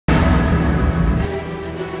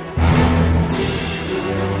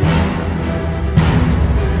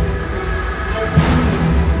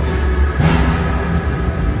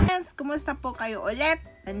Kumusta po kayo ulit?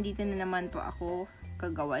 Nandito na naman po ako.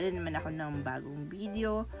 Gagawa na naman ako ng bagong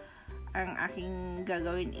video. Ang aking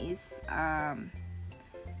gagawin is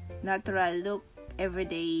natural look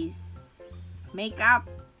everyday makeup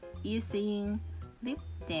using lip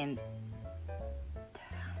tint.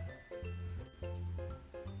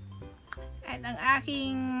 At ang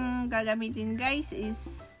aking gagamitin guys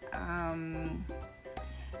is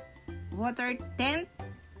water tint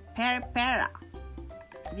Pera.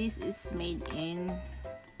 This is made in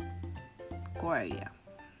Korea.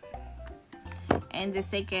 And the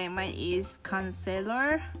second one is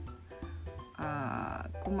concealer.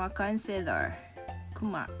 Kuma concealer.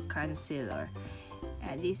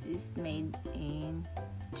 And this is made in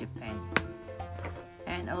Japan.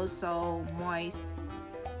 And also moist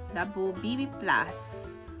Labo BB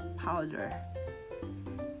Plus powder.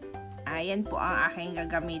 Ayan po ang aking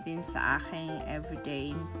gagamitin sa aking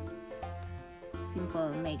everyday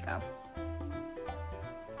simple makeup.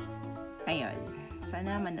 Ayun.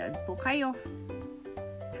 Sana manood po kayo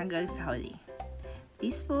hanggang sa huli.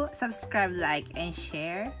 Please po, subscribe, like, and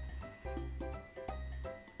share.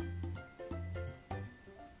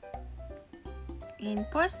 And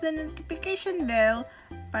post the notification bell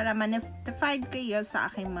para ma-notified kayo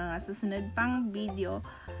sa aking mga susunod pang video.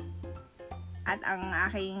 At ang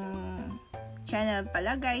aking channel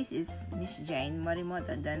pala guys is Miss Jane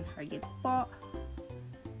Morimoto. Don't forget po,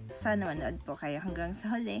 sana manood po kayo hanggang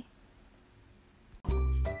sa huli.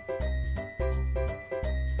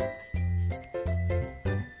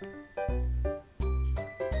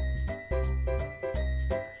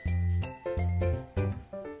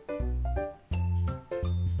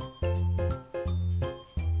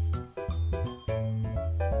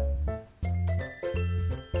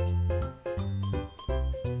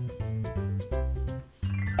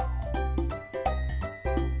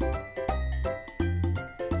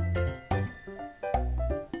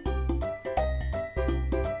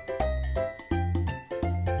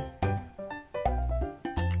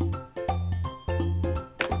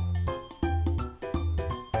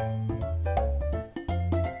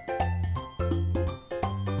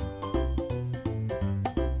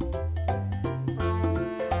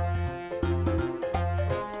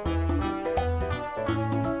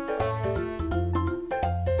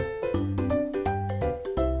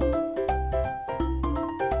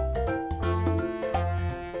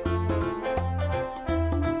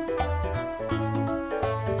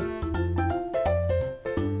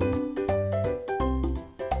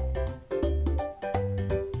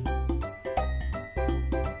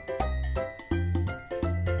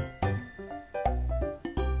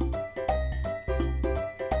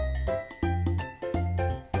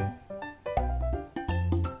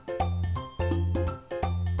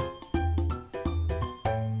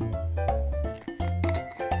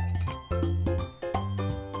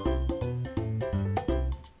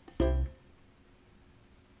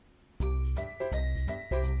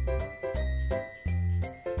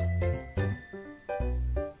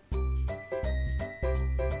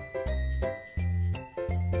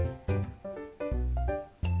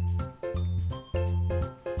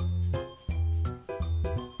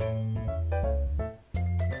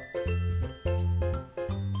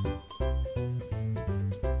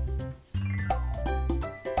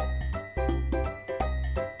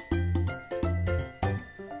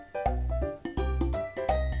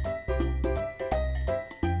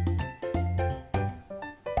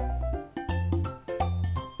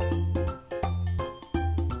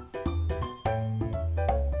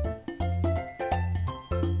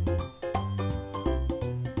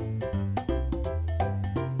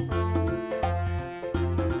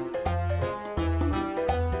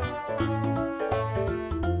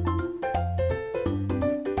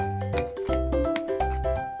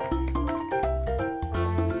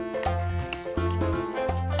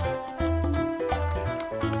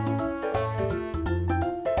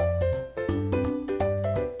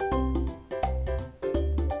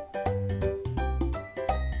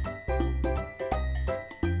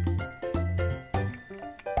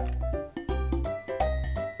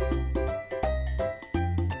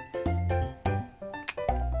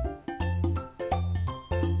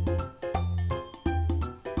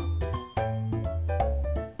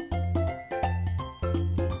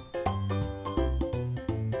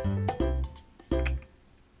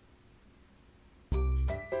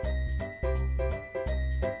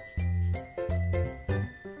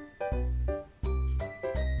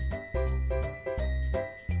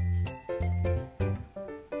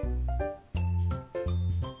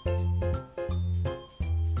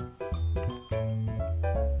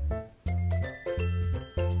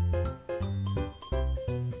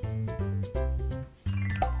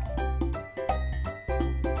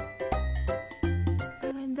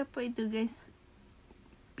 po ito guys.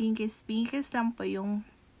 Pinkis lang po yung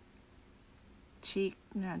cheek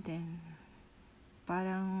natin.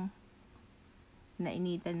 Parang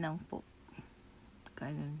nainitan lang po.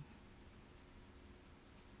 Ganun.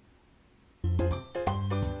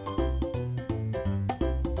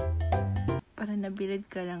 Para nabilad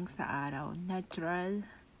ka lang sa araw. Natural.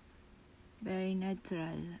 Very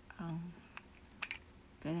natural.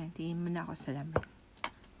 Ganun. Tingin mo na ako sa lamin.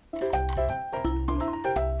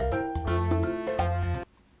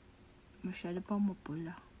 Masyado pang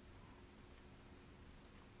mapula.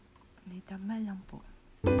 May tama lang po.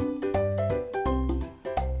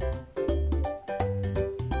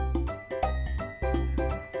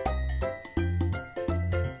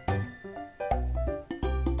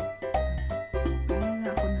 Parang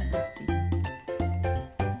ako nalasing.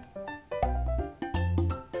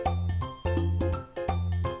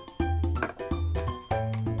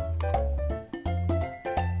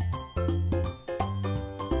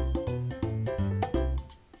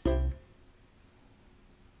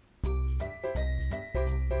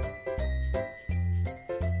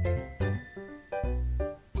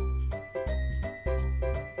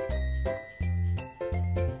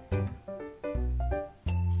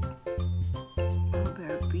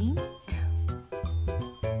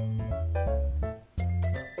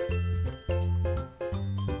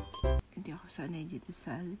 Hindi ako sanay dito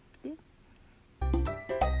sa lip tint.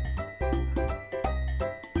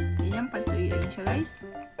 Ganyan, patuyuin siya guys.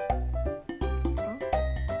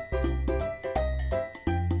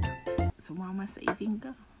 Sumama sa ipin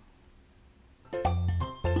ka.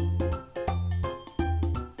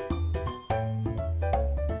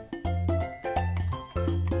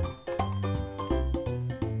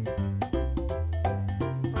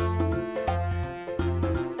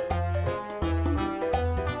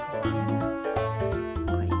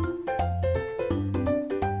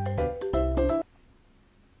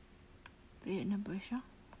 Tuyo na ba siya?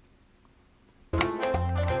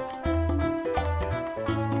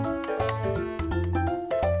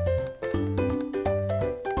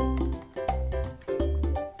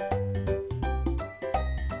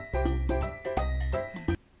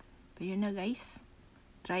 Tuyo na guys.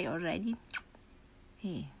 Try already.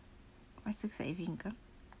 Hey, pasok sa ipin ka.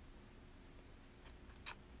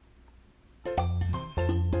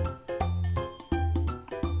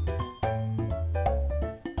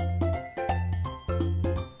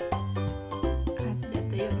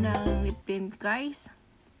 Ng lip tint guys.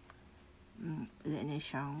 Wala na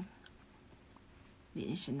siyang hindi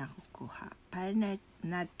na siya nakukuha. Parang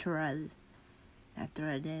natural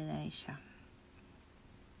na siya.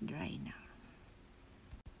 Dry na.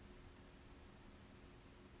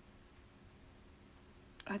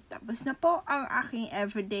 At tapos na po ang aking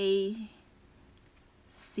everyday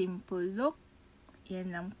simple look. Yan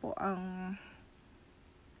lang po ang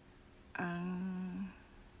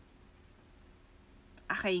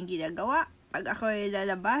aking ginagawa pag ako ay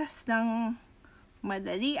lalabas ng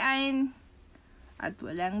madalian at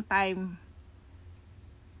walang time.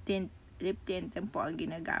 Lip tint po ang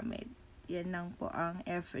ginagamit. Yan lang po ang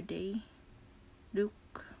everyday look.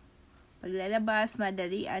 Pag lalabas,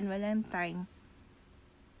 madalian, walang time.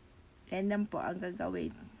 Yan lang po ang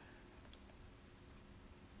gagawin.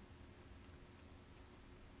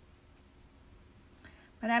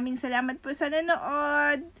 Maraming salamat po sa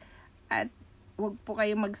nanood. At huwag po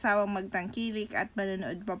kayong magsawang magtangkilik at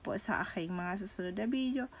manonood pa po sa aking mga susunod na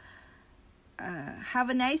video. Have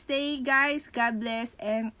a nice day guys. God bless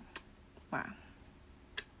and wow.